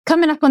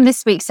Coming up on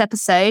this week's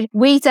episode,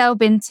 we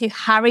delve into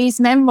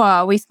Harry's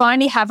memoir. We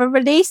finally have a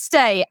release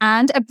date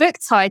and a book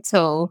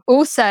title.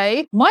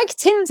 Also, Mike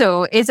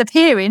Tindall is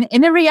appearing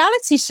in a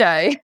reality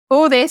show.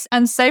 All this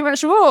and so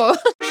much more.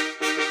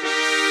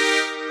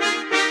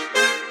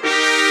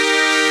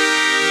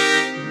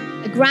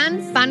 A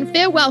grand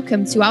fanfare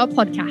welcome to our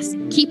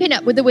podcast, Keeping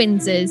Up with the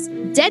Windsors,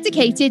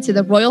 dedicated to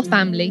the royal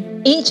family.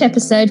 Each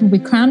episode will be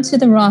crowned to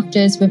the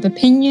rafters with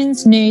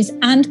opinions, news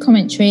and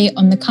commentary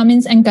on the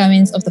comings and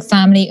goings of the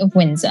family of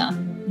Windsor.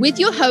 With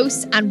your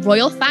hosts and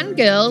royal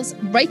fangirls,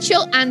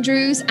 Rachel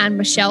Andrews and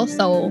Michelle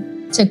Thole.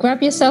 So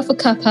grab yourself a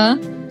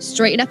cuppa,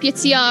 straighten up your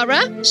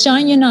tiara,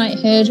 shine your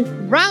knighthood,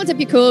 round up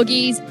your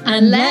corgis,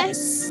 and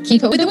let's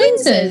keep up with the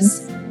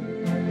Windsors.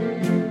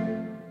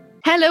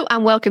 Hello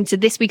and welcome to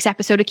this week's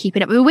episode of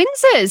Keeping Up with the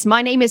Windsors.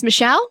 My name is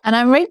Michelle. And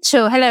I'm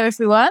Rachel. Hello,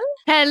 everyone.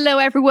 Hello,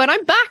 everyone.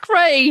 I'm back,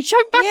 Rach.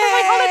 I'm back from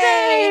my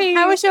holiday.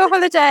 How was your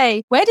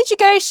holiday? Where did you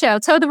go,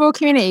 Shell? Tell the royal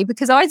community,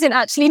 because I didn't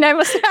actually know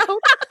myself.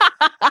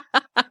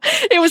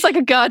 It was like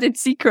a guarded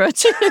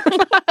secret.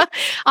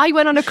 I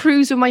went on a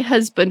cruise with my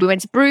husband. We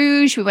went to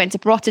Bruges, we went to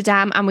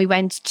Rotterdam, and we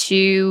went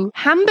to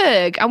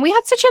Hamburg. And we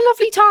had such a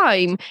lovely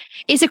time.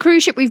 It's a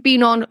cruise ship we've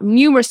been on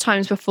numerous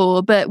times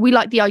before, but we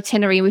like the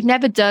itinerary. We've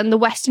never done the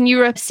Western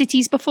Europe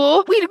cities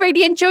before. We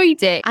really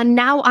enjoyed it. And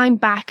now I'm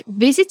back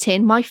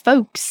visiting my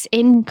folks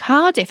in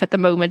Cardiff at the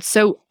moment.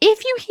 So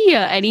if you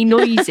hear any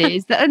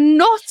noises that are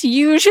not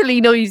usually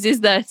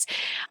noises that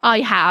I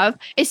have,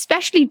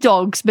 especially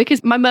dogs,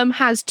 because my mum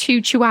has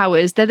 2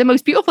 Chihuahuas. They're the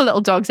most beautiful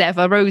little dogs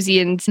ever, Rosie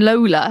and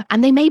Lola.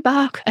 And they may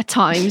bark at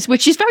times,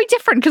 which is very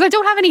different because I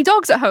don't have any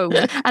dogs at home.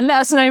 And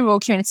let us know, royal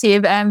community,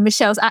 if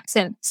Michelle's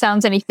accent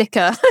sounds any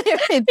thicker.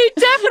 It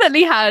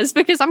definitely has,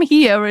 because I'm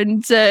here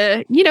and,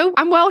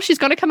 I'm Welsh. She's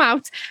going to come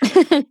out.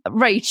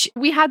 Rach,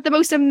 we had the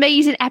most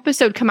amazing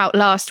episode come out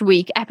last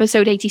week,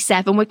 episode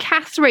 87, with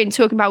Catherine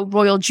talking about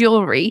royal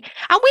jewellery.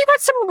 And we've had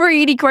some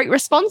really great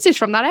responses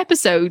from that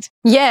episode.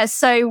 Yeah,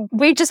 so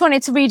we just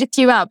wanted to read a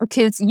few out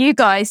because you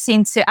guys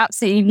seem to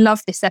absolutely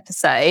love this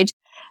episode.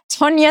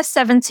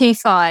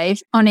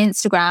 Tonya725 on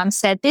Instagram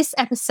said, "This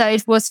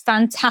episode was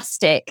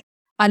fantastic.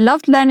 I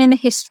loved learning the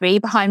history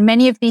behind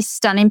many of these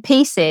stunning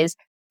pieces.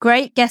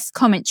 Great guest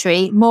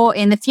commentary. More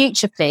in the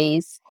future,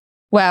 please."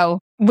 Well,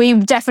 we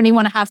definitely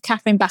want to have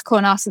Catherine back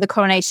on after the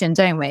coronation,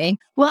 don't we?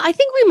 Well, I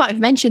think we might have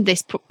mentioned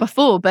this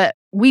before, but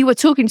we were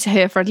talking to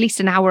her for at least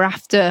an hour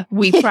after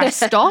we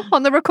pressed stop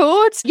on the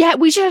record. Yeah,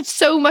 we just had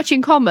so much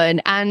in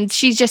common and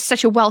she's just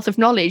such a wealth of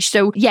knowledge.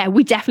 So yeah,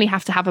 we definitely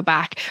have to have her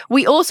back.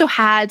 We also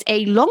had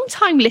a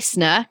long-time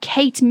listener,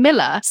 Kate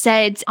Miller,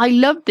 said, "I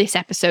loved this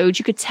episode.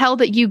 You could tell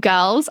that you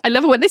girls," I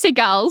love it when they say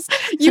gals,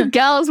 "you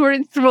girls were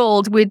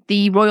enthralled with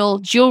the royal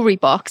jewellery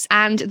box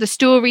and the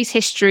stories,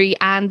 history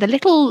and the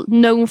little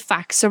known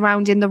facts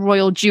surrounding the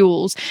royal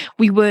jewels.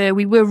 We were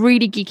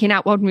really geeking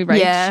out, weren't we, Rach?"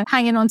 Yeah,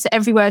 hanging on to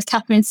every word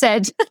Catherine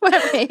said.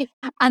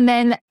 And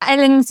then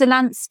Ellen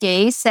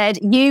Zelansky said,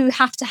 "You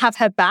have to have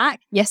her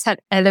back." Yes,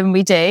 Ellen,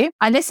 we do.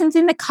 "I listened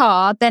in the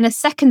car, then a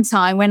second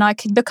time when I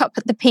could look up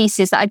at the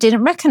pieces that I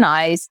didn't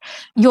recognise.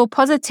 Your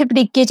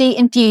positively giddy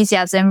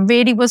enthusiasm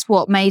really was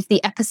what made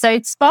the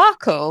episode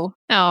sparkle."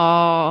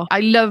 Oh, I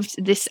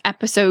loved this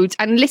episode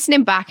and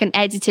listening back and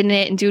editing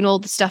it and doing all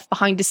the stuff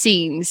behind the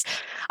scenes.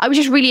 I was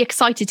just really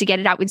excited to get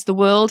it out into the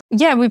world.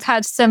 Yeah, we've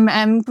had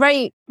some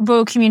great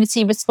royal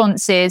community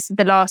responses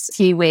the last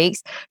few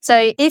weeks.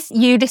 So if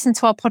you listen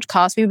to our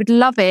podcast, we would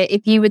love it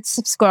if you would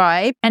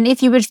subscribe and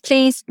if you would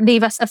please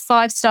leave us a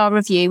 5-star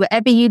review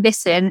wherever you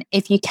listen,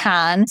 if you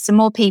can, so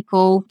more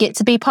people get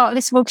to be part of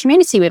this royal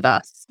community with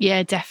us.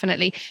 Yeah,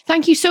 definitely.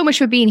 Thank you so much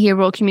for being here,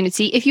 royal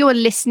community. If you are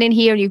listening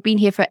here and you've been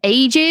here for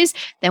ages,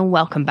 then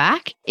welcome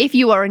back. If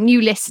you are a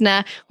new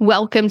listener,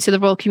 welcome to the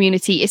royal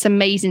community. It's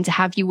amazing to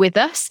have you with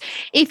us.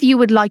 If you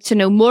would like to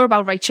know more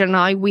about Rachel and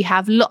I, we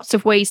have lots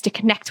of ways to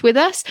connect with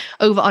us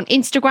over on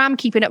Instagram,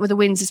 Keeping Up with the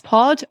Windsors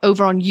Pod,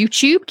 over on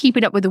YouTube,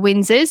 Keeping Up with the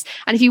Windsors.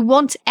 And if you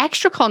want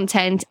extra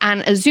content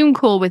and a Zoom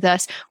call with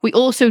us, we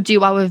also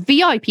do our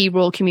VIP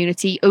royal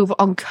community over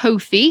on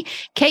Ko-fi,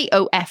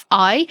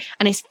 Kofi,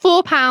 and it's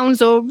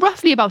 £4 or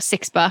roughly about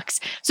 $6.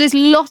 So there's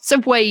lots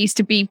of ways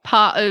to be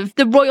part of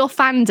the royal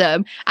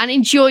fandom and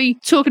enjoy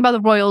talking about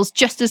the royals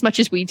just as much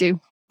as we do.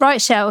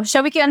 Right, shall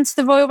we get into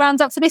the royal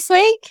roundup for this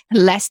week?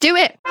 Let's do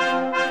it.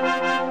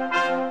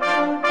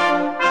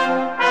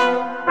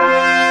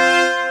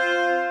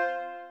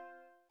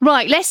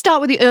 Right, let's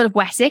start with the Earl of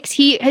Wessex.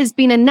 He has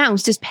been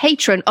announced as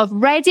patron of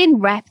Reading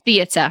Rep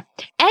Theatre.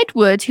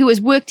 Edward, who has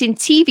worked in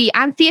TV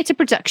and theatre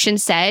production,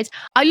 said,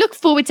 "I look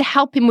forward to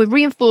helping with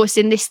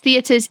reinforcing this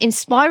theatre's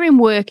inspiring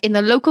work in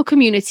the local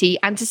community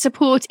and to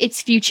support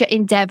its future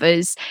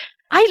endeavours."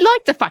 I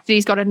like the fact that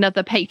he's got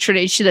another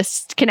patronage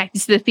that's connected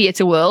to the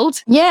theatre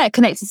world. Yeah,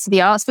 connected to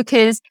the arts,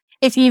 because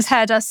if you've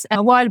heard us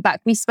a while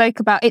back, we spoke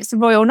about It's the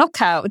Royal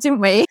Knockout,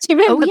 didn't we? Do you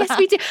remember yes, that?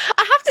 we did.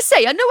 I have to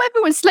say, I know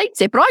everyone slates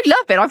it, but I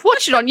love it. I've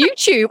watched it on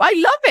YouTube. I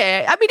love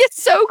it. I mean,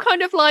 it's so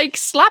kind of like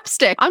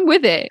slapstick. I'm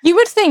with it. You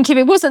would think if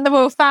it wasn't the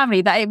royal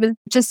family that it was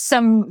just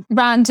some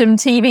random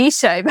TV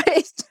show, but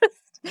it's just...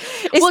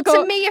 Well,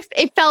 to me,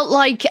 it felt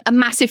like a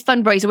massive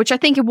fundraiser, which I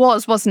think it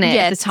was, wasn't it,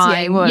 at the time?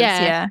 Yeah, it was,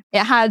 yeah.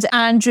 It had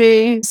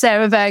Andrew,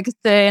 Sarah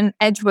Ferguson,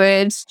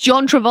 Edward.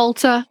 John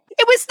Travolta.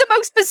 It was the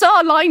most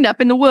bizarre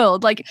lineup in the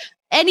world. Like,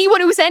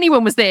 anyone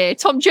was there.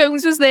 Tom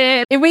Jones was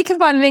there. If we can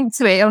find a link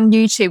to it on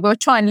YouTube, we'll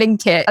try and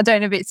link it. I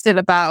don't know if it's still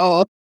about,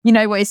 or you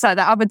know what it's like,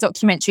 that other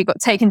documentary got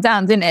taken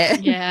down, didn't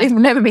it? Yeah. It will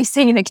never be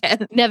seen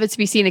again. Never to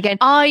be seen again.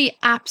 I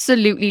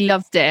absolutely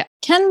loved it.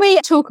 Can we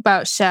talk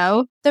about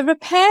Shell? The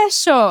repair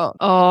shop.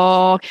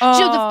 Oh. Do you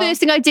know, the first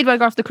thing I did when I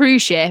got off the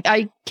cruise ship,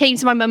 I came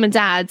to my mum and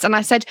dad's and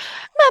I said,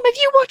 Mum, have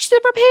you watched the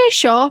repair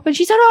shop? And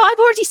she said, oh, I've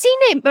already seen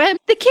it.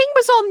 The King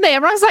was on there.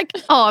 And I was like,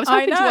 oh, I was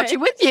hoping to watch it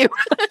with you.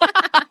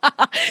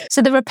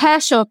 So the repair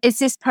shop is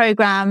this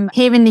program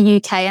here in the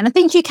UK. And I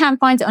think you can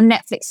find it on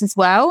Netflix as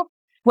well,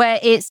 where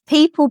it's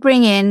people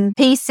bring in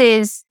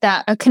pieces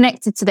that are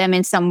connected to them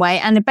in some way.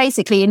 And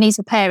basically it needs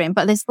repairing,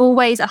 but there's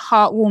always a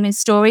heartwarming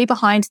story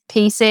behind the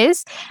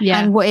pieces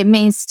and what it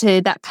means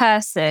to that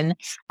person.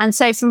 And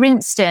so, for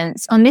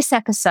instance, on this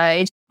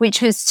episode,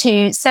 which was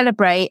to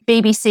celebrate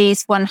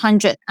BBC's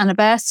 100th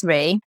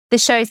anniversary, the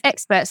show's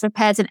experts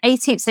repaired an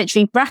 18th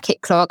century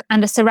bracket clock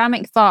and a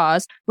ceramic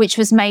vase, which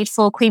was made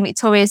for Queen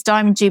Victoria's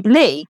Diamond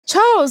Jubilee.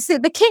 Charles,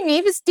 the King,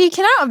 he was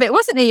deaking out of it,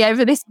 wasn't he,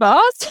 over this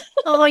vase?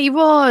 Oh, he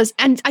was.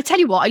 And I tell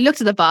you what, I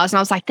looked at the vase and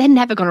I was like, they're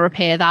never going to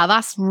repair that.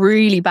 That's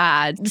really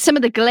bad. Some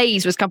of the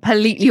glaze was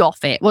completely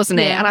off it, wasn't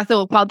it? And I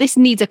thought, wow, this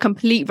needs a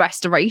complete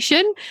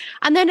restoration.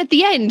 And then at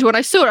the end, when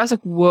I saw it, I was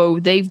like,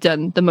 whoa, they've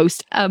done the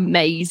most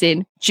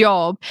amazing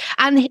job.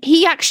 And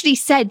he actually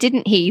said,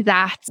 didn't he,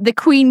 that the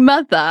Queen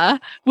Mother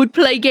would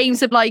play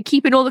games of like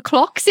keeping all the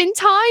clocks in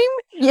time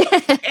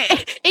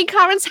in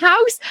Clarence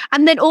House.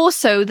 And then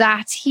also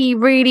that he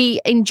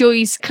really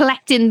enjoys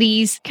collecting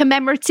these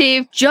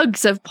commemorative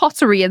jugs of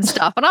pottery and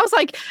stuff. And I was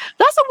like,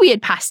 that's a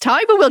weird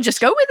pastime, but we'll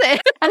just go with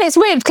it. And it's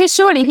weird because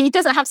surely he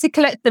doesn't have to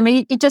collect them.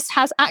 He just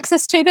has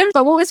access to them.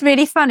 But what was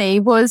really funny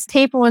was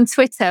people on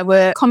Twitter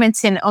were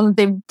commenting on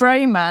the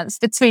bromance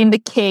between the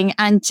King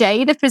and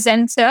Jay, the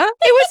presenter.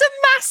 It was a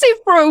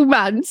massive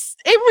bromance.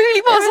 It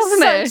really was,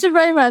 wasn't it? Such a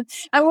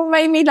romance. And what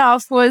made me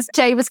laugh was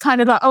Jay was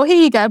kind of like, oh,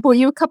 here you go, I bought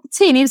you a cup of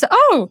tea. And he was like,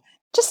 oh,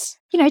 just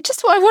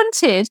what I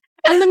wanted.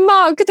 And the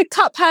mug, the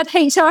cup had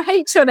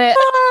HRH on it.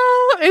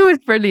 Oh, it was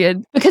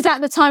brilliant. Because at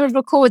the time of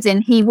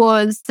recording, he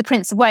was the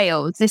Prince of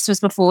Wales. This was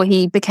before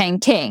he became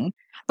king.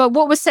 But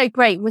what was so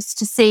great was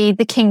to see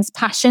the King's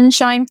passion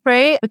shine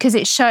through, because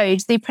it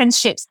showed the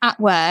apprenticeships at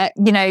work.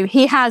 You know,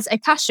 he has a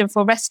passion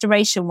for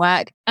restoration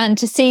work, and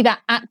to see that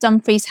at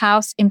Dumfries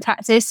House in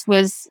practice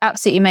was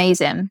absolutely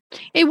amazing.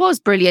 It was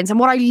brilliant. And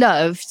what I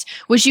loved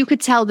was you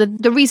could tell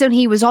that the reason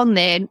he was on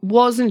there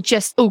wasn't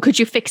just, oh, could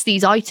you fix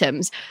these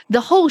items?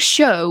 The whole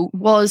show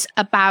was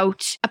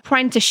about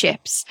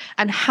apprenticeships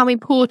and how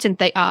important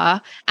they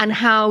are, and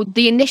how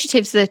the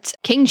initiatives that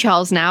King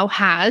Charles now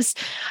has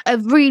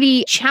have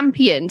really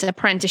championed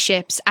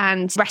apprenticeships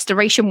and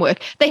restoration work.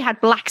 They had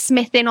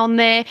blacksmithing on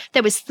there.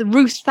 There was the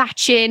roof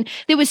thatching.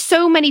 There was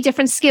so many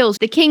different skills.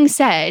 The King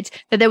said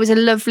that there was a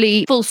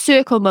lovely full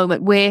circle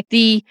moment where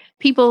the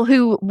people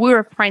who were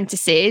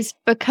apprentices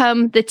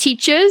become the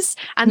teachers,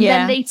 and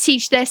then they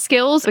teach their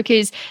skills,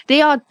 because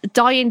they are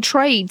dying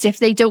trades if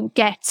they don't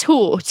get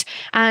taught.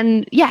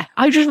 And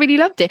I just really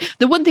loved it.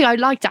 The one thing I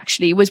liked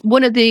actually was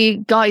one of the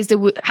guys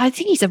that I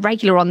think he's a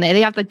regular on there.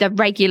 They have like the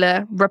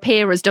regular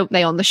repairers, don't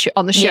they, on the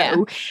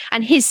show?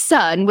 And his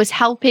son was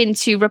helping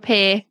to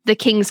repair the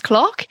King's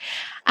clock.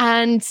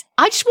 And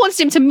I just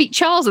wanted him to meet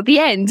Charles at the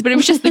end, but it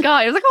was just the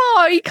guy. I was like,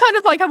 oh, he kind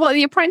of like, I want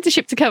the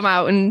apprenticeship to come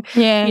out, and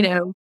you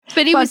know.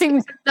 But it was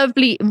a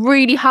lovely,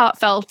 really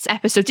heartfelt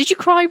episode. Did you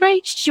cry,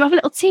 Rach? Did you have a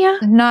little tear?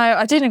 No,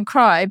 I didn't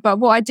cry. But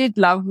what I did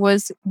love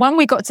was one,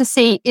 we got to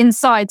see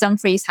inside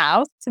Dumfries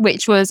House,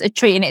 which was a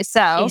treat in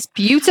itself. It's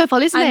beautiful,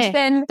 isn't it? And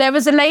then there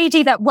was a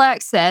lady that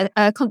works there,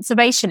 a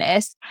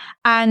conservationist,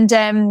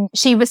 and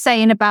she was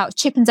saying about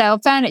Chippendale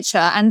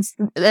furniture. And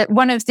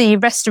one of the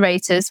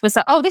restorators was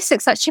like, oh, this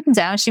looks like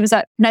Chippendale. And she was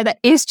like, no, that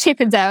is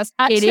Chippendale.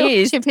 It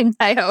is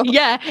Chippendale.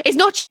 Yeah, it's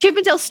not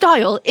Chippendale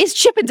style, it's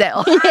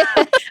Chippendale.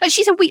 And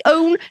she said, we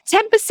own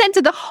 10%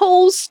 of the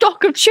whole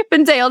stock of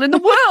Chippendale in the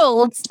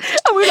world.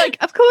 And we're like,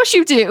 of course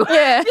you do.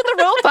 Yeah. You're the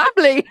royal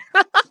family.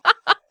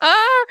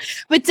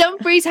 But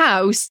Dumfries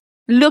House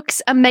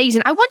looks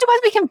amazing. I wonder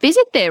whether we can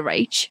visit there,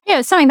 Rach. Yeah,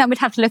 it's something that we'd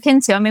have to look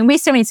into. I mean, we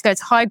still need to go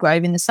to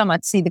Highgrove in the summer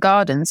to see the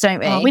gardens, don't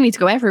we? Oh, we need to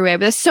go everywhere,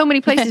 but there's so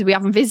many places we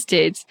haven't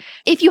visited.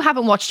 If you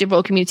haven't watched it,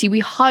 Royal Community, we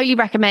highly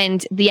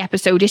recommend the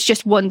episode. It's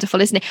just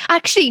wonderful, isn't it?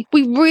 Actually,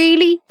 we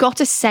really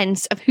got a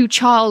sense of who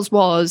Charles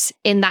was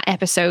in that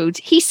episode.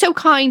 He's so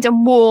kind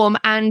and warm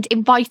and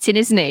inviting,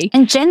 isn't he?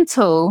 And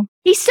gentle.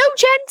 He's so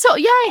gentle.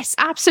 Yes,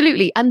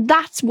 absolutely. And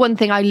that's one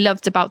thing I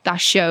loved about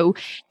that show,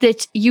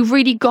 that you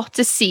really got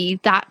to see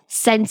that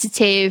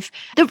sensitive,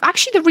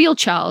 actually the real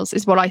Charles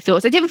is what I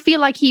thought. I didn't feel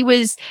like he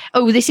was,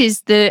 oh, this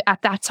is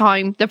at that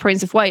time, the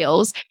Prince of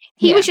Wales.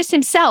 He was just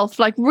himself,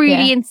 like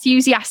really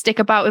enthusiastic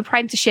about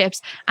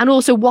apprenticeships and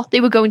also what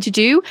they were going to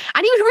do.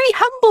 And he was really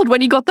humbled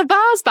when he got the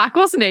vase back,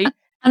 wasn't he?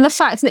 And the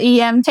fact that he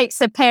takes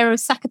a pair of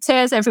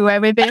secateurs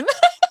everywhere with him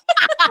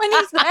when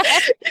he's there.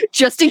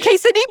 Just in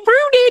case they need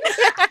pruning.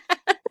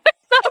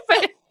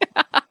 Love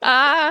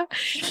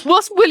it.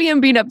 What's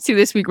William been up to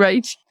this week,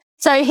 Rach?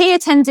 So he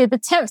attended the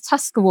 10th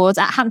Tusk Awards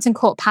at Hampton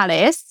Court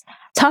Palace.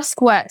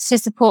 Tusk works to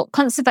support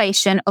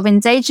conservation of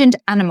endangered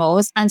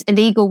animals and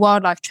illegal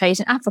wildlife trade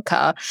in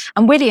Africa.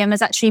 And William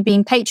has actually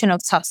been patron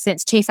of Tusk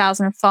since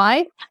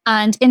 2005.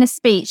 And in a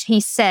speech,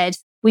 he said,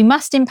 "We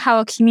must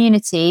empower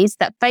communities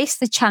that face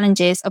the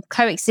challenges of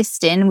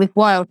coexisting with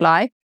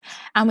wildlife,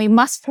 and we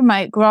must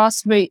promote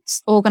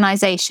grassroots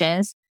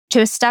organisations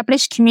to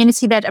establish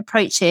community-led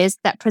approaches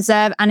that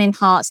preserve and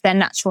enhance their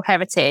natural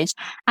heritage."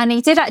 And he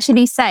did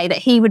actually say that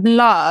he would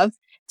love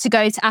to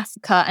go to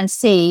Africa and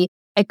see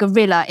a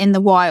gorilla in the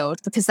wild,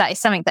 because that is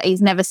something that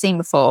he's never seen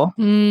before.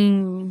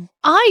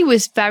 I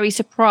was very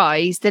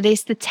surprised that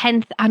it's the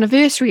 10th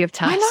anniversary of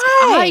Tusk.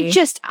 I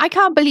know. I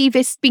can't believe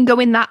it's been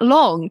going that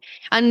long.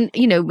 And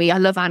you know me, I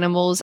love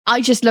animals.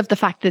 I just love the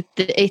fact that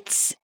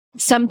it's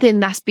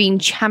something that's been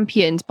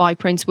championed by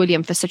Prince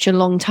William for such a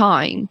long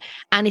time.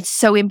 And it's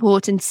so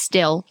important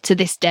still to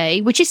this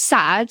day, which is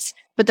sad.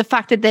 But the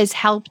fact that there's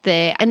help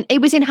there, and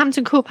it was in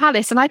Hampton Court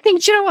Palace. And I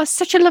think, do you know what?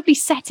 Such a lovely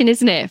setting,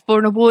 isn't it, for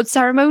an award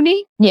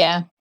ceremony?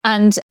 Yeah.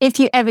 And if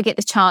you ever get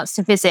the chance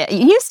to visit,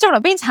 you've still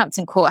not been to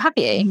Hampton Court, have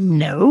you?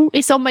 No,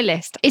 it's on my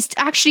list. It's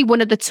actually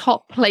one of the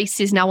top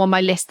places now on my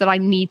list that I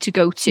need to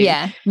go to.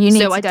 Yeah, you need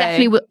to I go.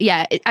 definitely will.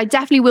 Yeah, I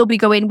definitely will be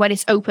going when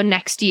it's open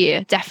next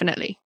year.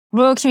 Definitely.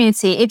 Royal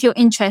Community, if you're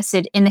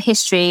interested in the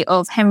history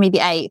of Henry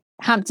VIII,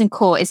 Hampton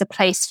Court is a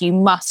place you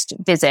must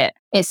visit.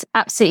 It's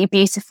absolutely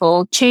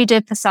beautiful. Tudor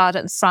facade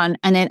at the front,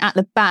 and then at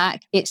the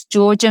back, it's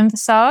Georgian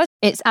facade.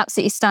 It's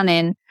absolutely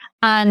stunning.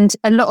 And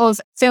a lot of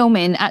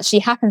filming actually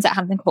happens at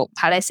Hampton Court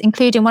Palace,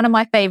 including one of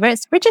my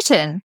favourites,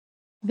 Bridgerton.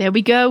 There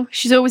we go.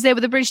 She's always there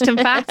with the Bridgerton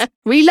fact.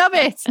 We love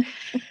it.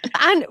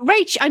 And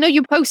Rach, I know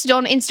you posted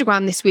on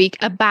Instagram this week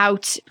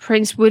about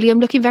Prince William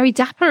looking very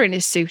dapper in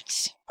his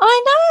suit.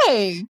 I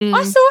know.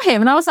 I saw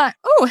him and I was like,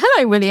 oh,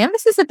 hello, William.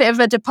 This is a bit of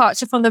a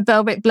departure from the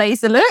velvet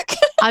blazer look.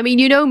 I mean,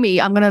 you know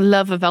me, I'm going to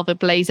love a velvet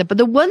blazer. But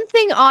the one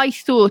thing I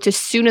thought as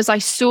soon as I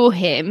saw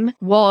him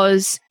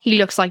was he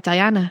looks like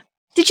Diana.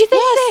 Did you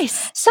think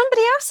this?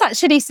 Somebody else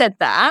actually said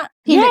that.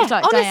 He Yeah, looked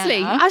like honestly.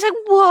 Diana. I was like,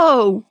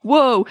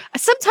 whoa.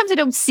 Sometimes I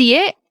don't see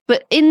it,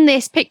 but in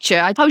this picture,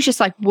 I was just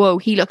like, whoa,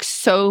 he looks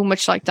so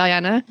much like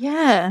Diana.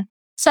 Yeah.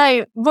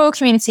 So, Royal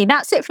Community,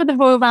 that's it for the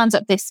Royal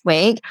Roundup this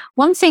week.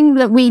 One thing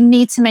that we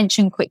need to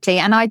mention quickly,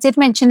 and I did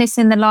mention this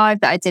in the live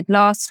that I did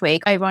last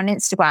week over on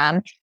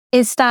Instagram,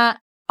 is that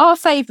our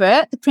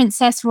favourite, the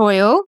Princess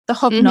Royal, the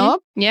Hobnob,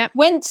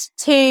 went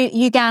to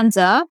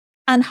Uganda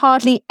and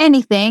hardly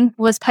anything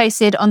was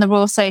posted on the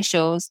Royal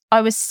socials.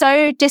 I was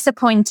so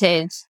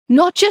disappointed.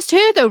 Not just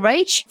her though,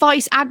 Rach.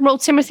 Vice Admiral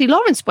Timothy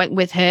Lawrence went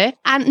with her,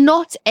 and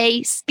not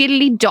a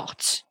skiddly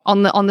dot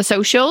on the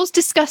socials.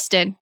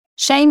 Disgusting.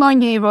 Shame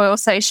on you, Royal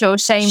Social.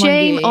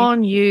 Shame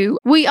on you.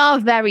 We are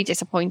very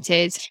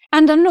disappointed.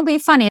 And I'm not being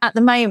funny, at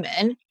the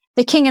moment,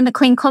 the King and the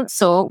Queen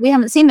Consort, we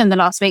haven't seen them the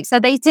last week, so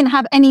they didn't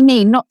have any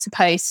need not to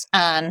post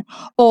Anne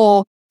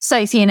or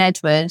Sophie and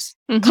Edward.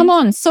 Come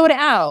on, sort it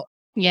out.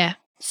 Yeah,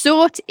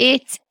 sort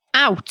it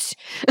out.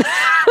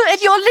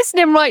 If you're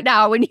listening right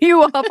now and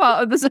you are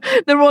part of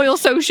the Royal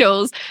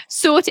Socials,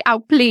 sort it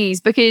out, please,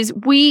 because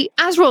we,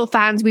 as Royal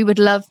fans, we would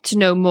love to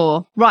know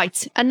more.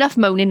 Right, enough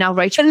moaning now,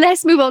 Rachel.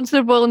 Let's move on to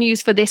the Royal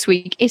News for this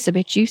week. It's a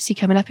bit juicy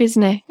coming up,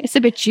 isn't it? It's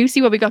a bit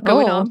juicy what we got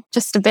going on.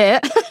 Just a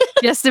bit.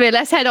 Just a bit.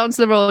 Let's head on to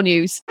the Royal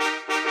News.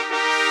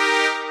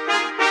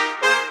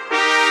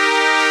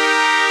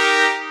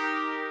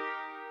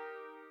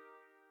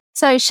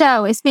 So,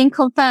 Shell, it's been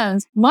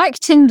confirmed. Mike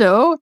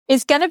Tyndall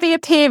is going to be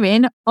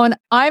appearing on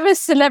I'm a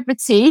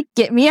Celebrity,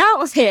 Get Me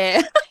Out of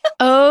Here.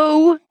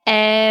 OMG.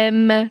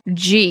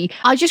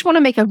 I just want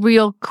to make a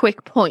real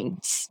quick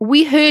point.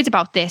 We heard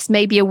about this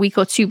maybe a week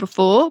or two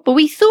before, but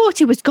we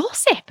thought it was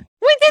gossip.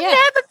 We didn't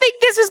ever think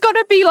this was going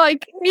to be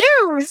like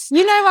news.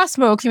 You know us,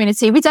 Royal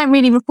Community, we don't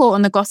really report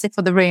on the gossip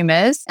or the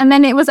rumours. And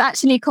then it was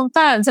actually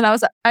confirmed. And I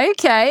was like,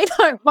 okay,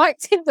 Mike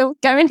Tyndall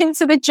going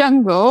into the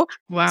jungle.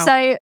 Wow.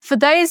 So for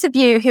those of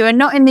you who are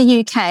not in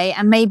the UK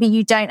and maybe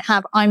you don't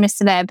have I'm a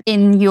Celeb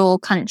in your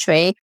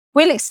country,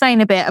 we'll explain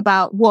a bit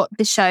about what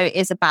the show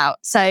is about.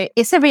 So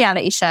it's a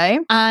reality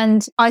show.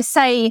 And I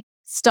say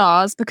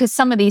stars because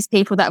some of these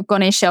people that have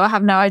gone in show, I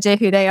have no idea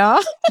who they are.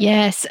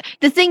 Yes.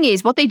 The thing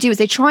is, what they do is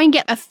they try and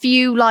get a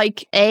few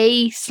like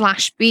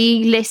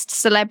A/B list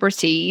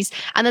celebrities,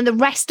 and then the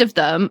rest of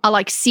them are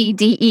like C,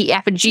 D, E,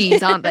 F, and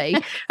G's, aren't they?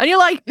 And you're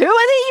like, who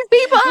are these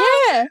people?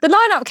 Yeah. The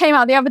lineup came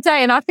out the other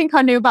day and I think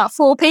I knew about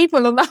 4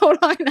 people on the whole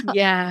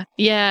lineup.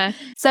 Yeah.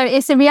 So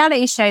it's a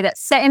reality show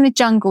that's set in the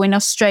jungle in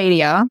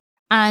Australia.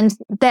 And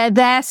they're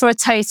there for a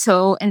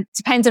total, and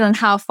depending on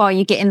how far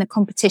you get in the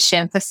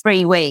competition, for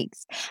 3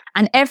 weeks.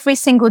 And every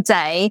single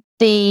day,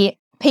 the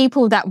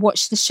people that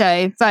watch the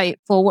show vote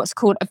for what's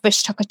called a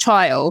bush tucker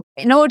trial.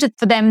 In order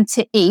for them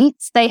to eat,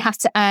 they have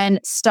to earn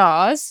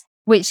stars,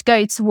 which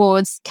go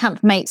towards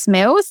campmates'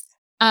 meals.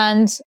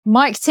 And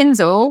Mike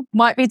Tyndall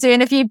might be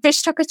doing a few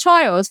Bush Tucker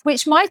trials,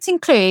 which might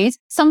include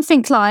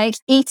something like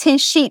eating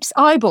sheep's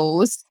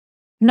eyeballs.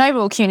 No,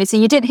 Royal Community,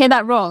 you didn't hear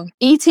that wrong.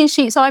 Eating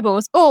sheep's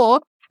eyeballs, or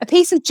a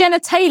piece of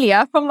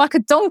genitalia from like a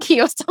donkey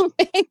or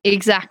something.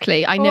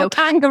 Exactly. I know. Or a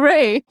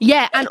kangaroo.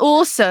 Yeah. And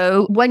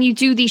also, when you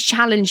do these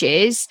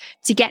challenges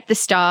to get the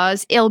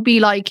stars, it'll be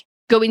like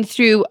going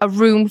through a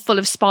room full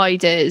of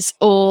spiders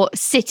or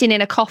sitting in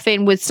a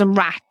coffin with some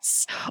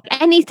rats.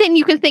 Anything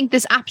you can think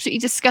that's absolutely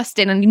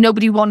disgusting and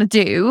nobody want to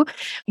do,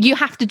 you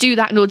have to do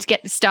that in order to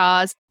get the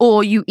stars,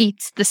 or you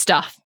eat the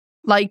stuff.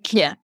 Like,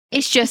 Yeah.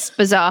 It's just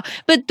bizarre.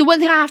 But the one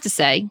thing I have to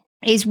say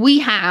is we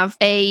have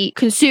a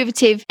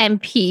Conservative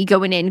MP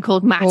going in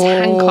called Matt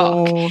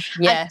Hancock.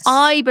 Yes. And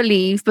I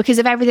believe, because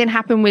of everything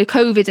happened with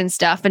COVID and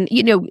stuff, and,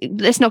 you know,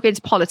 let's not get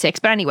into politics,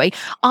 but anyway,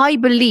 I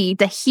believe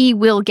that he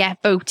will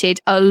get voted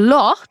a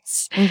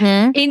lot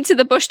into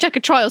the Bush Tucker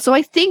trial. So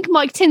I think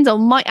Mike Tyndall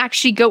might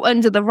actually go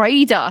under the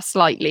radar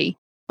slightly.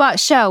 But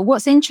Shell,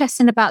 what's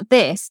interesting about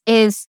this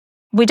is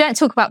we don't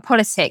talk about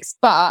politics,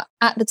 but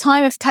at the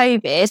time of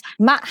COVID,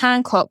 Matt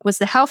Hancock was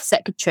the health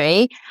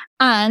secretary,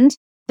 and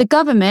the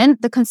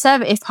government, the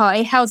Conservative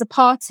Party, held a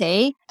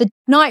party the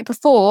night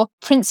before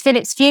Prince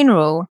Philip's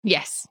funeral.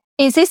 Yes.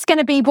 Is this going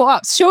to be brought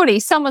up?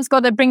 Surely someone's got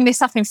to bring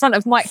this up in front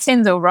of Mike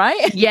Tyndall,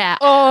 right? Yeah.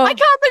 Oh, I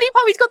can't believe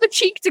how he's got the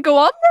cheek to go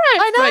on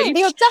there. I know, Rach.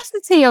 the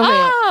audacity of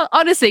it.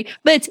 Honestly.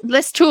 But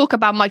let's talk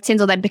about Mike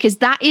Tyndall then, because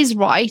that is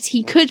right.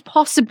 He could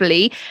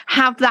possibly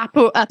have that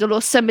brought up,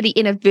 or somebody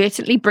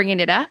inadvertently bringing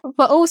it up.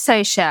 But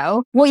also,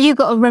 Shell, what you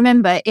got to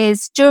remember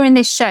is during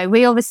this show,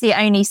 we obviously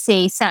only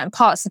see certain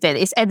parts of it.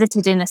 It's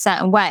edited in a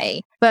certain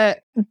way. But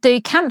the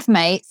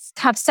campmates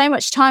have so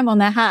much time on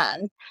their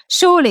hands.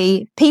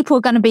 Surely people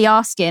are going to be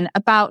asking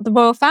about the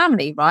royal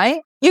family,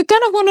 right? You're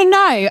going to want to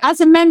know,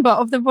 as a member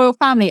of the royal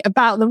family,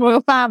 about the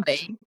royal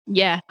family.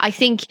 Yeah, I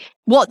think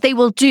what they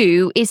will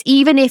do is,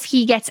 even if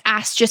he gets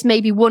asked just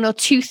maybe one or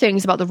two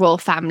things about the royal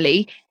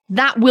family,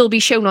 that will be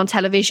shown on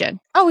television.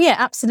 Oh, yeah,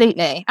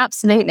 absolutely.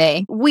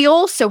 Absolutely. We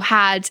also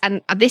had,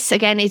 and this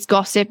again is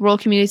gossip, Royal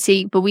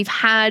Community, but we've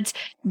had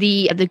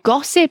the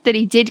gossip that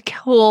he did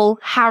call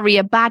Harry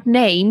a bad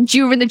name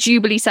during the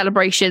Jubilee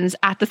celebrations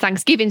at the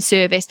Thanksgiving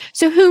service.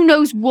 So who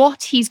knows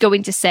what he's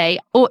going to say,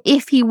 or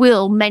if he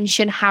will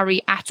mention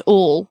Harry at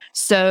all.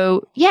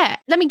 So yeah,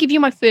 let me give you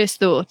my first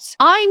thoughts.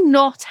 I'm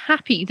not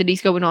happy that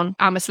he's going on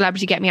I'm a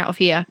Celebrity, Get Me Out of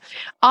Here.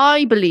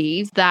 I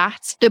believe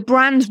that the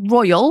brand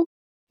royal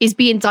is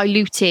being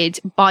diluted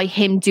by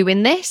him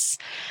doing this.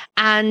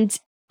 And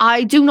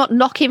I do not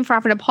knock him for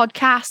having a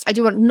podcast. I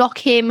do not knock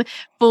him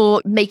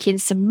for making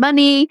some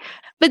money.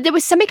 But there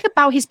was something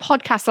about his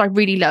podcast that I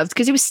really loved,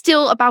 because it was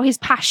still about his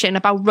passion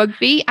about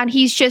rugby. And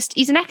he's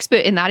an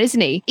expert in that,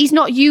 isn't he? He's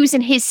not using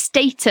his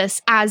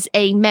status as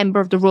a member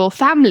of the royal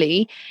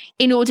family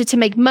in order to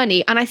make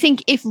money. And I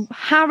think if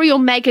Harry or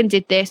Meghan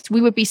did this,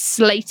 we would be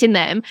slating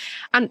them.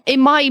 And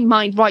in my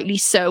mind, rightly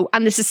so.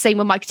 And this is the same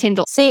with Mike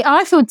Tyndall. See,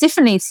 I feel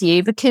differently to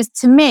you, because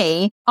to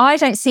me, I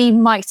don't see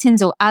Mike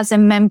Tyndall as a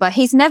member.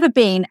 He's never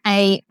been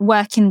a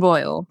working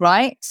royal,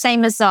 right?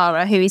 Same as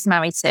Zara, who he's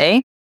married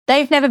to.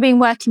 They've never been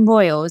working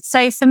royals.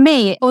 So for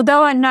me,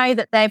 although I know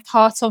that they're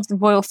part of the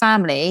royal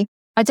family,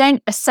 I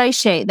don't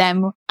associate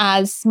them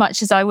as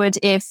much as I would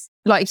if,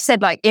 like you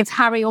said, like if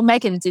Harry or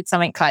Meghan did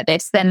something like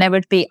this, then there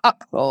would be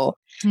uproar,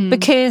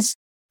 because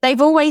they've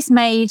always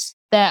made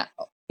their,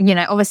 you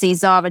know, obviously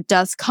Zara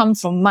does come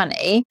from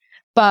money,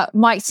 but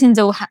Mike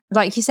Tyndall,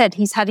 like you said,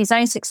 he's had his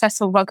own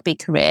successful rugby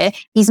career.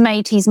 He's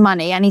made his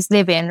money and he's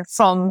living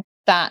from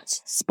that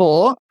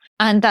sport.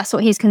 And that's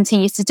what he's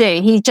continued to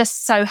do. He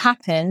just so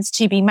happens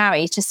to be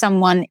married to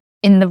someone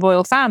in the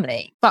royal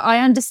family. But I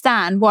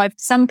understand why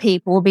some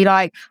people will be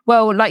like,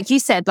 well, like you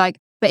said, like,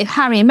 but if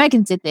Harry and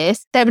Meghan did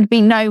this, there would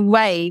be no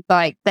way,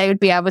 like, they would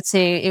be able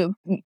to,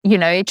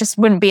 it just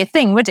wouldn't be a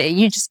thing, would it?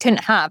 You just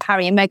couldn't have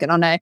Harry and Meghan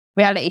on a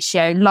reality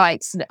show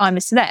like I'm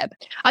a Celeb.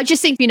 I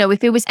just think,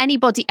 if it was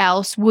anybody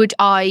else, would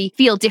I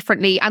feel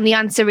differently? And the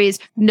answer is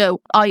no.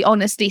 I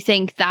honestly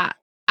think that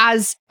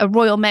as a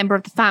royal member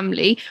of the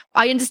family,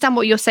 I understand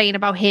what you're saying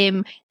about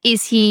him.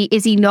 Is he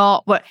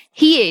not? Well,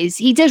 he is.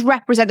 He does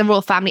represent the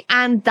royal family.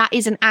 And that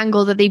is an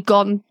angle that they've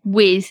gone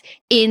with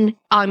in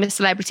I'm a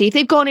Celebrity. If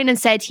they've gone in and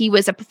said he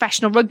was a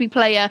professional rugby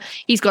player,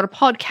 he's got a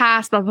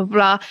podcast, blah, blah,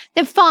 blah,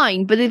 then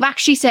fine. But they've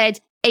actually said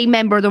a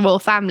member of the royal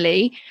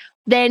family,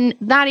 then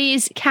that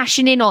is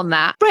cashing in on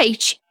that.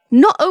 Rach,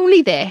 not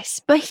only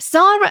this, but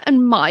Zara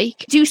and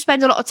Mike do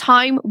spend a lot of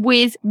time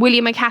with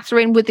William and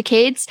Catherine with the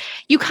kids.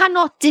 You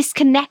cannot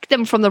disconnect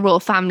them from the royal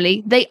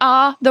family. They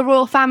are the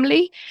royal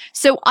family.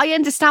 So I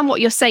understand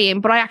what you're saying,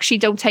 but I actually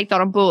don't take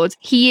that on board.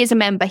 He is a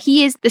member.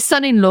 He is the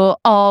son-in-law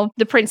of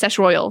the Princess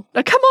Royal.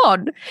 Now, come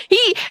on.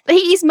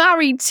 He's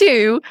married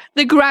to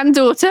the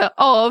granddaughter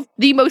of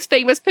the most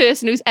famous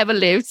person who's ever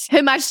lived,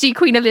 Her Majesty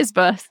Queen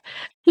Elizabeth.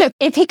 Look,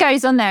 if he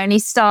goes on there and he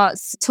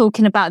starts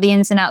talking about the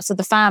ins and outs of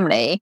the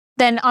family,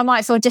 then I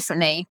might feel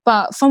differently.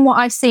 But from what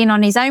I've seen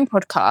on his own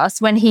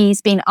podcast, when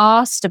he's been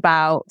asked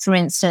about, for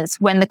instance,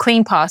 when the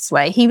Queen passed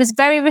away, he was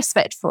very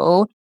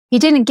respectful. He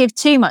didn't give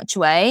too much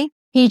away.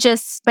 He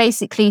just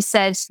basically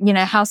said,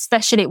 how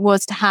special it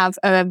was to have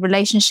a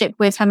relationship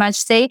with Her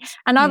Majesty.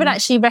 And I would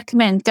actually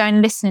recommend going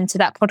and listening to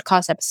that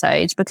podcast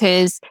episode,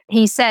 because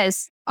he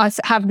says, I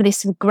have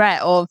this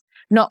regret of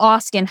not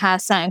asking her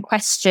certain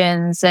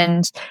questions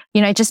and,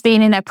 just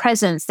being in her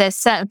presence. There's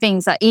certain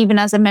things that even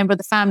as a member of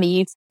the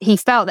family, he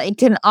felt that he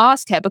couldn't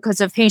ask her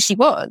because of who she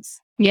was.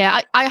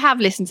 Yeah, I have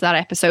listened to that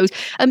episode.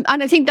 And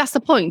I think that's the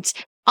point.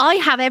 I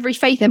have every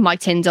faith in Mike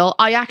Tindall.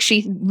 I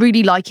actually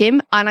really like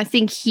him. And I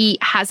think he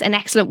has an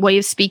excellent way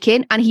of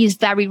speaking. And he is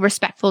very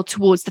respectful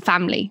towards the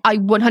family. I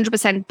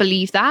 100%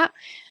 believe that.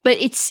 But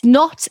it's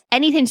not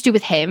anything to do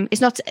with him.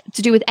 It's not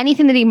to do with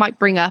anything that he might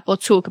bring up or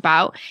talk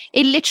about.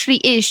 It literally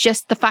is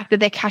just the fact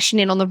that they're cashing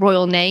in on the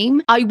royal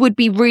name. I would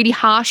be really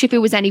harsh if it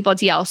was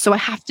anybody else. So I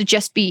have to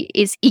just be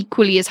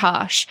equally as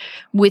harsh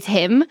with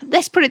him.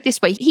 Let's put it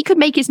this way. He could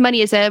make his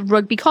money as a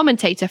rugby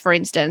commentator, for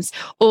instance,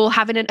 or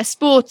having a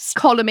sports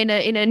column in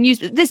a news.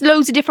 There's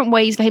loads of different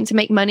ways for him to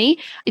make money.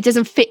 It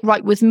doesn't fit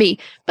right with me.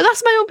 But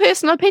that's my own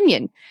personal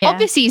opinion. Yeah.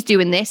 Obviously, he's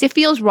doing this. It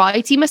feels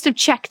right. He must have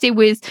checked it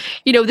with,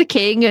 the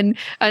king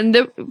and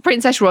the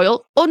Princess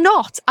Royal, or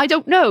not. I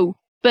don't know.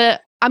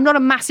 But I'm not a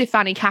massive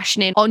fan of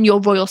cashing in on your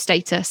royal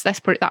status. Let's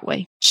put it that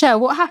way. Sure.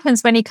 What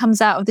happens when he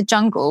comes out of the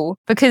jungle?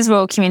 Because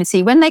royal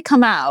community, when they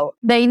come out,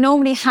 they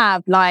normally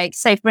have, like,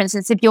 say, for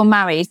instance, if you're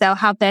married, they'll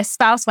have their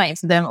spouse waiting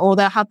for them, or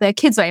they'll have their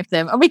kids waiting for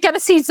them. And we get to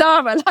see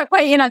Zara, like,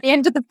 waiting at the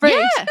end of the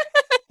bridge. Yeah,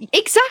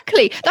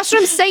 exactly. That's what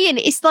I'm saying.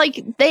 It's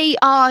like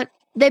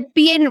they're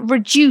being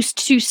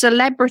reduced to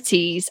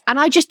celebrities. And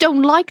I just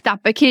don't like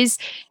that, because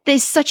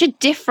there's such a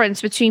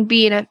difference between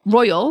being a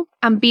royal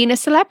and being a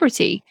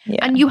celebrity.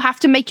 Yeah. And you have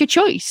to make your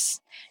choice.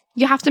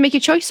 You have to make a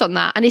choice on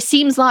that. And it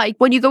seems like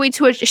when you go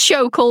into a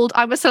show called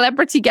I'm a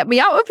Celebrity, Get Me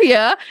Out of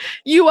Here,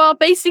 you are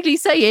basically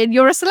saying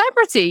you're a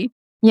celebrity.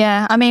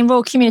 Yeah, I mean,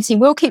 royal community,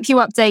 we'll keep you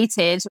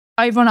updated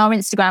over on our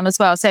Instagram as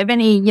well. So if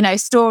any,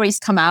 stories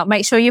come out,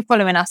 make sure you're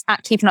following us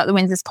at Keeping Up the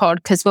Windsors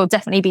Pod, because we'll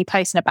definitely be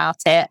posting about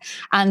it,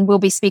 and we'll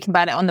be speaking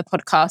about it on the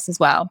podcast as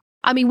well.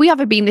 I mean, we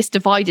haven't been this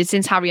divided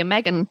since Harry and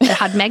Meghan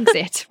had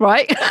Megxit,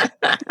 right?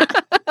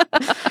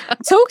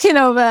 Talking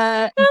of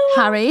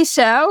Harry,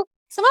 Shell,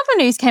 some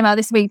other news came out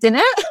this week,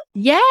 didn't it?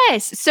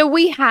 Yes. So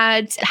we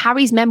had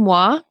Harry's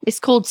memoir. It's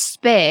called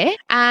Spare.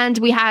 And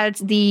we had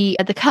the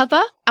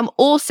cover and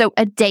also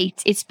a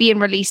date. It's being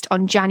released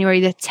on January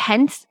the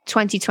 10th,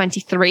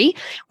 2023.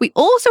 We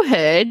also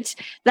heard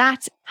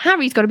that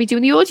Harry's going to be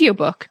doing the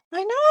audiobook.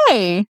 I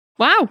know.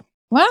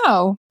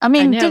 Wow. I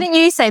mean, didn't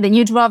you say that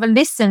you'd rather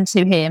listen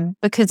to him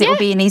because it will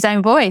be in his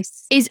own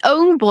voice? His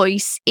own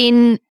voice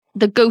in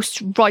the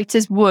ghost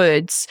writer's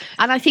words.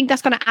 And I think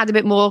that's going to add a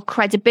bit more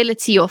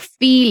credibility or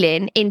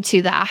feeling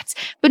into that.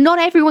 But not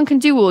everyone can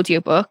do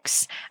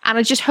audiobooks. And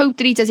I just hope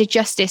that he does it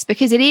justice,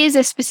 because it is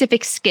a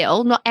specific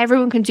skill. Not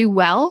everyone can do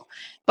well,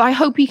 but I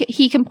hope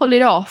he can pull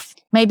it off.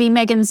 Maybe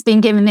Meghan's been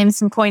giving him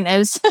some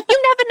pointers. You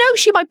never know.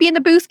 She might be in the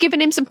booth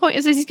giving him some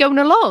pointers as he's going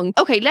along.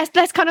 Okay,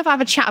 let's kind of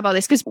have a chat about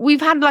this, because we've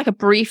had like a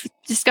brief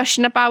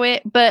discussion about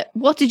it. But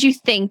what did you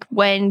think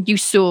when you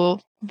saw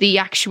the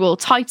actual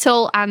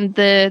title and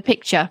the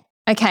picture?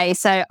 Okay,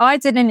 so I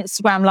did an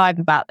Instagram live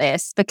about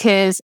this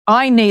because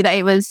I knew that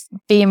it was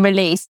being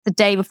released the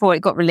day before it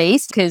got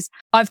released, because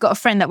I've got a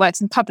friend that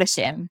works in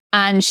publishing,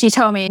 and she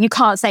told me you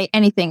can't say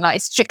anything, like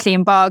it's strictly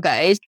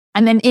embargoed.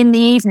 And then in the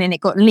evening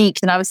it got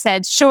leaked, and I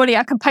said, surely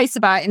I can post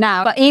about it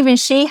now. But even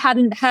she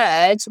hadn't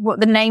heard what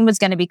the name was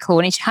going to be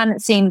called, and she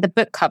hadn't seen the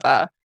book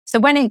cover. So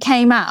when it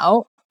came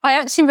out, I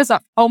actually was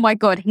like, oh my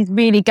God, he's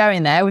really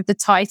going there with the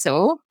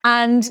title.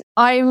 And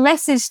I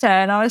messaged her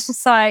and I was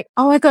just like,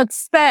 oh my God,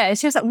 Spare.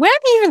 She was like, where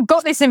have you even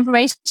got this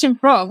information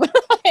from?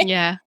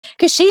 Yeah.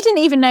 Because she didn't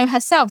even know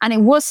herself. And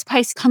it was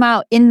supposed to come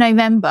out in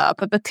November,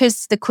 but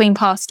because the Queen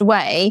passed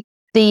away,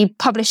 the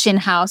publishing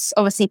house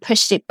obviously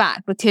pushed it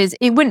back, because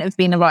it wouldn't have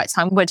been the right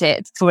time, would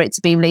it, for it to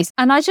be released?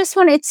 And I just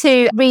wanted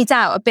to read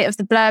out a bit of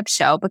the blurb,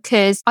 Shell,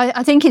 because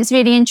I think it's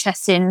really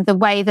interesting the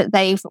way that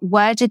they've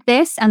worded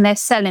this and they're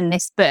selling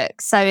this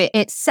book. So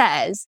it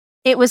says,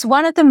 it was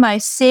one of the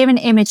most searing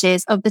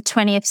images of the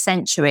 20th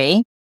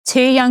century. Two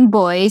young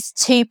boys,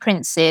 two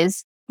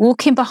princes,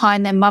 walking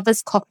behind their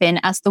mother's coffin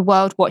as the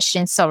world watched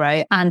in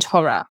sorrow and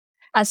horror.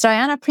 As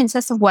Diana,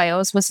 Princess of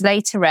Wales, was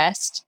laid to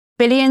rest,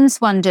 billions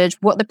wondered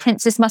what the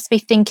princess must be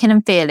thinking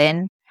and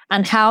feeling,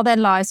 and how their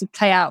lives would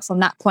play out from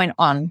that point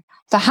on.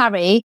 For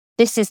Harry,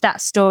 this is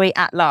that story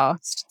at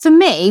last. For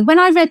me, when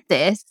I read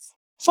this,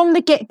 from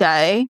the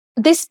get-go,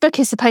 this book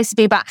is supposed to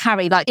be about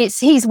Harry, like it's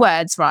his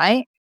words,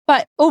 right?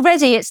 But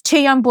already it's two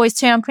young boys,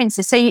 two young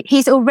princes. So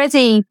he's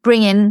already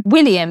bringing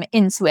William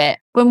into it.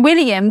 When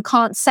William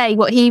can't say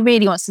what he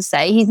really wants to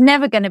say, he's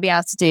never going to be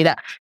able to do that.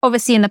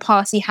 Obviously, in the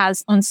past, he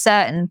has on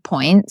certain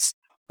points.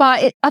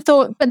 But I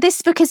thought, but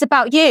this book is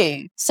about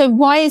you. So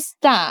why is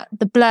that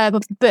the blurb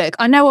of the book?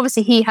 I know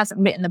obviously he hasn't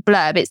written the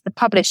blurb, it's the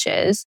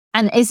publishers.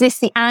 And is this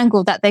the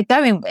angle that they're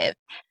going with?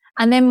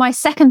 And then my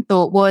second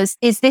thought was,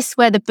 is this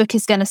where the book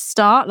is going to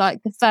start?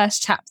 Like the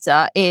first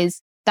chapter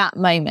is that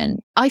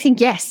moment. I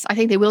think yes. I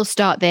think they will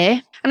start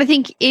there. And I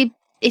think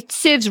it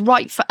serves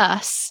right for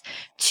us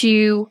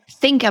to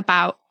think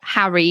about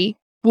Harry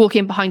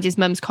walking behind his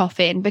mum's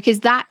coffin,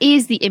 because that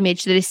is the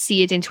image that is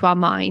seared into our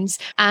minds.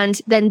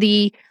 And then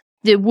the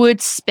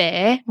word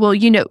spare, well,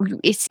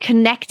 it's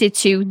connected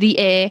to the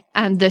heir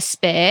and the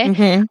spare.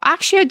 Mm-hmm.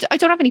 Actually, I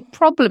don't have any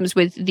problems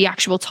with the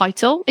actual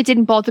title. It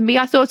didn't bother me.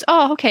 I thought,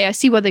 oh, okay, I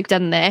see what they've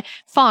done there.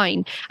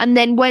 Fine. And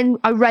then when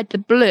I read the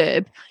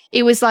blurb,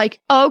 it was like,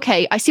 oh,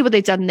 okay, I see what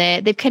they've done there.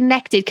 They've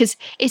connected, because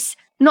it's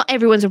not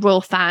everyone's a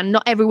royal fan.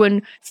 Not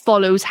everyone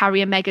follows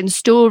Harry and Meghan's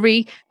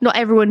story. Not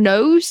everyone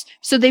knows.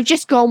 So they've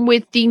just gone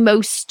with the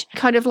most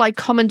kind of like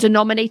common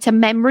denominator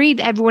memory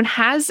that everyone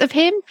has of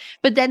him.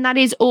 But then that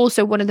is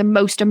also one of the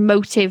most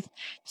emotive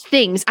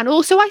things. And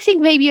also, I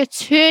think maybe a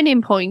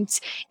turning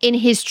point in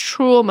his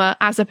trauma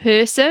as a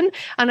person.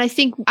 And I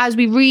think as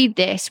we read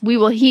this, we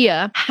will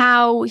hear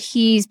how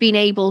he's been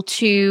able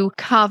to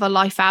carve a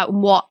life out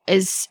and what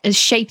has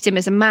shaped him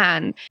as a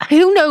man.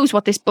 Who knows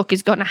what this book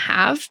is going to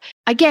have?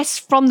 I guess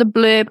from the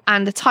blurb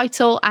and the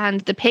title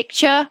and the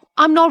picture,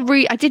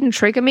 it didn't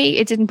trigger me.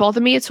 It didn't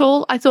bother me at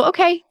all. I thought,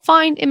 okay,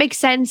 fine. It makes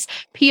sense.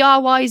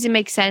 PR-wise, it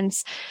makes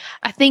sense.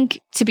 I think,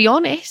 to be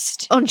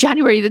honest, on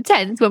January the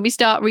 10th, when we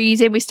start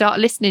reading, we start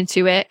listening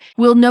to it,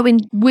 we'll know in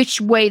which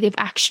way they've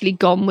actually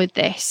gone with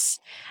this.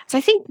 So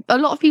I think a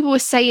lot of people were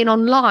saying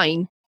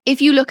online, if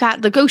you look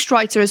at the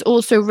ghostwriter has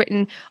also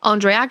written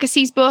Andre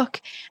Agassi's book.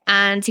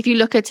 And if you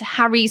look at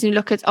Harry's and you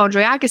look at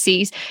Andre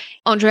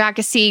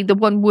Agassi, the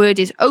one word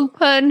is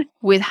open,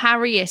 with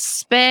Harry is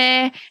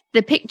spare.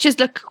 The pictures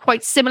look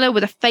quite similar,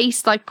 with a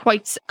face like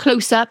quite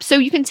close up. So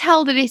you can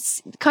tell that it's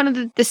kind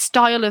of the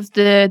style of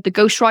the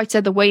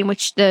ghostwriter, the way in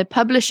which the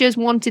publishers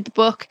wanted the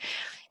book.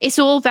 It's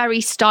all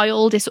very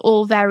styled. It's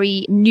all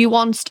very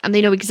nuanced, and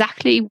they know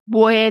exactly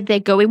where they're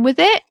going with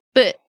it.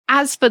 But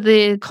as for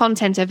the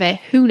content of it,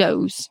 who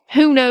knows?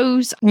 Who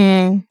knows?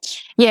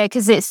 Yeah,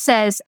 because it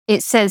says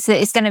that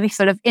it's going to be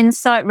full of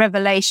insight,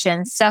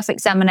 revelation,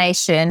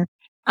 self-examination,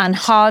 and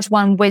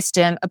hard-won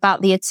wisdom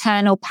about the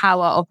eternal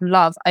power of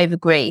love over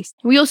grief.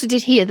 We also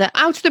did hear that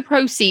out of the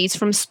proceeds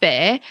from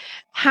Spare,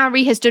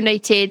 Harry has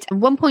donated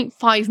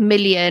 $1.5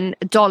 million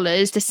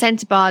to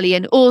Centre Bali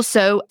and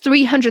also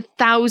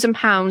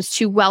 £300,000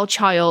 to Well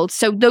Child.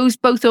 So those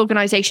both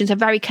organisations are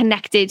very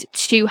connected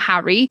to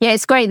Harry. Yeah,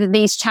 it's great that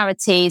these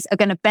charities are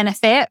going to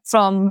benefit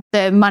from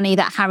the money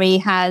that Harry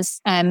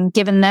has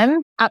given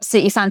them.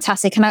 Absolutely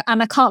fantastic. And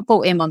I can't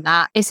fault him on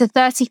that. It's a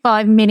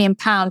 £35 million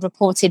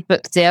reported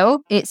book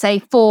deal. It's a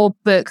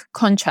 4-book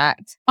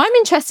contract. I'm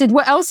interested,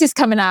 what else is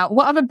coming out?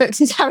 What other books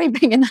is Harry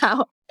bringing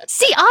out?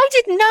 See, I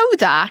didn't know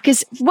that,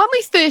 because when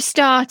we first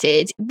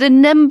started, the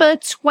number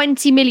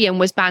 20 million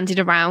was bandied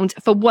around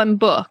for one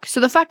book. So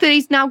the fact that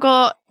he's now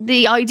got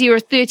the idea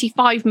of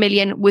 35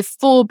 million with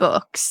 4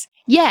 books.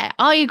 Yeah,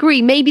 I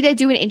agree. Maybe they're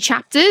doing it in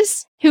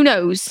chapters. Who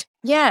knows?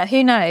 Yeah,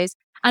 who knows?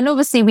 And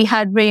obviously we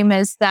had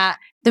rumours that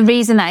the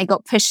reason that it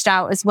got pushed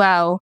out as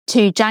well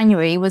to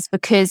January was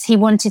because he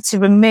wanted to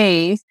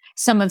remove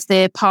some of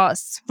the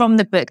parts from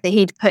the book that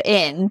he'd put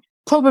in,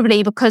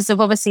 probably because of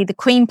obviously the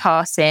Queen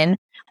passing.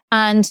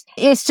 And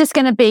it's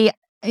going to be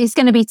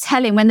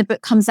telling when the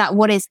book comes out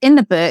what is in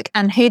the book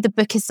and who the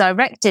book is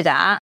directed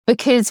at,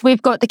 because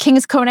we've got the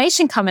King's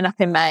coronation coming up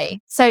in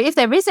May. So if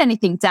there is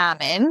anything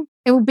damning,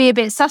 it will be a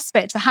bit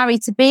suspect for Harry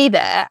to be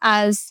there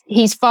as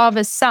his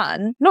father's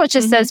son, not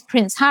just as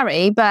Prince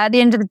Harry, but at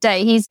the end of the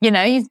day, his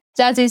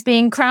dad is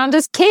being crowned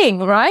as king,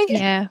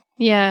 right?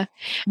 Yeah.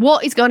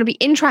 What is going to be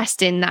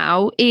interesting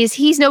now is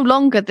he's no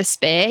longer the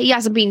spare. He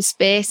hasn't been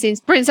spare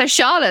since Princess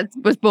Charlotte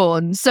was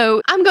born.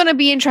 So I'm going to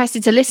be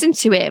interested to listen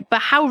to it.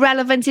 But how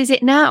relevant is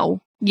it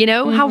now?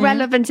 How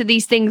relevant are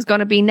these things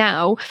going to be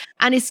now?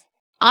 And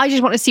I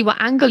just want to see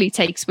what angle he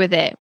takes with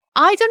it.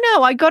 I don't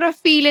know. I got a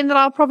feeling that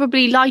I'll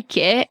probably like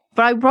it,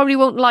 but I probably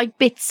won't like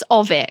bits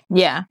of it.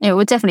 Yeah, it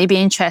will definitely be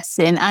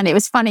interesting. And it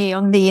was funny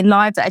on the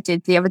live that I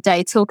did the other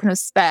day, talking of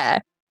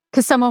spare,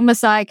 because someone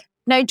was like,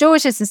 no,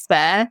 George is the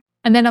spare.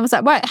 And then I was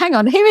like, wait, hang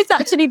on, who is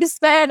actually the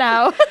spare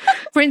now?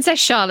 Princess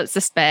Charlotte's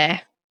the spare.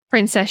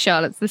 Princess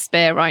Charlotte's the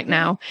spare right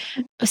now.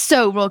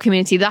 So, Royal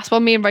Community, that's what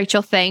me and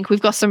Rachel think.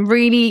 We've got some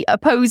really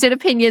opposing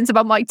opinions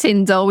about Mike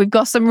Tyndall. We've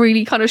got some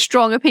really kind of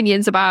strong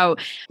opinions about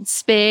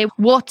Spare.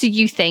 What do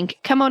you think?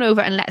 Come on over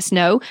and let us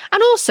know.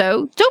 And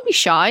also, don't be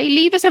shy.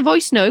 Leave us a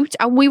voice note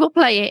and we will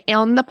play it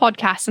on the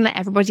podcast and let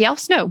everybody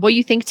else know what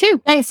you think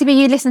too. Thanks if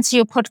you listen to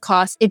your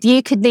podcast. If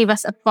you could leave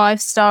us a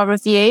 5-star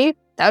review,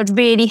 that would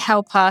really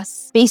help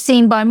us be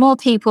seen by more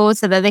people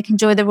so that they can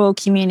join the Royal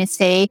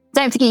Community.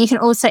 Don't forget, you can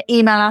also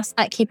email us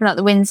at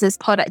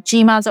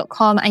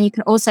keepingupthewindsorspod@gmail.com, and you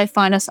can also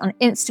find us on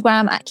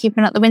Instagram at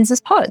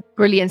keepingupthewindsorspod.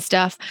 Brilliant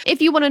stuff.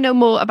 If you want to know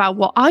more about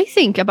what I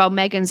think about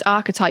Meghan's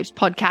Archetypes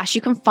podcast,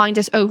 you can find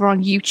us over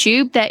on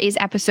YouTube. There is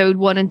episode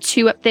 1 and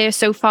 2 up there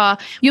so far.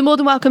 You're more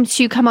than welcome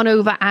to come on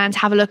over and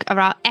have a look at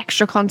our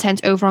extra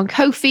content over on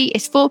Ko-fi.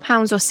 It's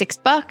 £4 or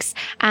 $6,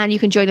 and you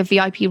can join the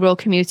VIP Royal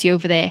Community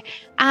over there.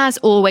 As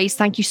always,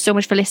 thank you so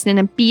much for listening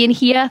and being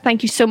here.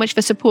 Thank you so much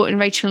for supporting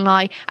Rachel and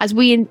I as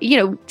we,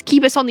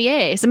 keep us on the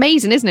air. It's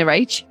amazing, isn't it,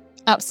 Rach?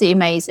 Absolutely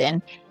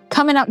amazing.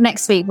 Coming up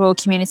next week, Royal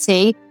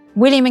Community,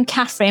 William and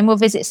Catherine will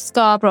visit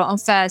Scarborough on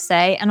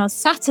Thursday, and on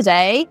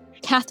Saturday,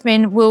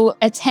 Catherine will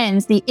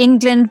attend the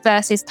England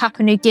versus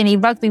Papua New Guinea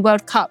Rugby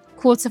World Cup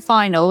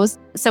quarterfinals.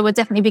 So we'll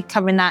definitely be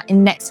covering that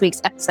in next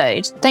week's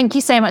episode. Thank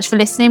you so much for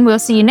listening. We'll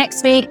see you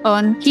next week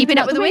on Keeping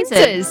Up with the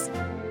Winters.